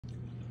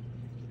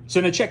So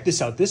now check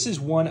this out. This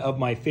is one of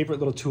my favorite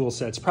little tool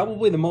sets,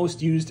 probably the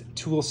most used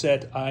tool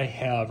set I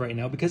have right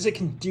now because it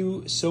can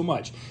do so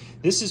much.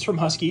 This is from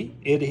Husky.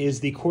 It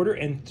is the 1/4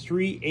 and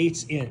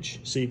 3/8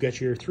 inch. So you've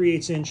got your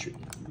 3/8 inch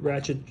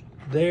ratchet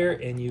there,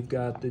 and you've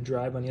got the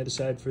drive on the other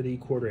side for the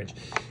 1/4 inch.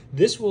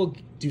 This will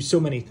do so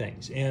many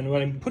things, and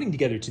what I'm putting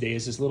together today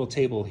is this little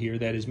table here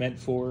that is meant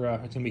for, it's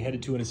going to be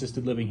headed to an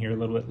assisted living here a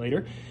little bit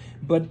later,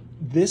 but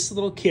this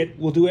little kit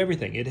will do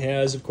everything. It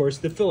has, of course,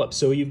 the Phillips,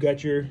 so you've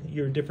got your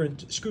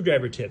different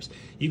screwdriver tips.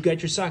 You've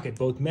got your socket,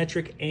 both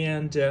metric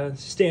and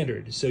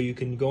standard, so you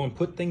can go and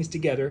put things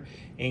together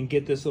and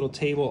get this little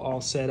table all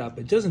set up.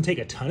 It doesn't take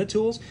a ton of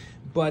tools,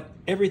 but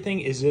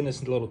everything is in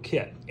this little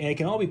kit, and it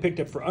can all be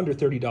picked up for under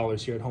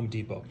 $30 here at Home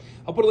Depot.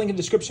 I'll put a link in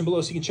the description below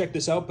so you can check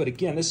this out, but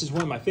again, this is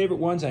one of my favorite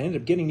ones. I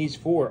ended up getting these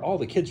for all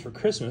the kids for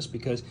Christmas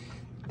because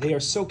they are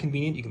so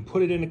convenient. You can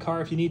put it in a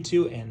car if you need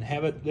to and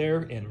have it there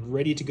and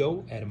ready to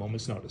go at a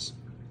moment's notice.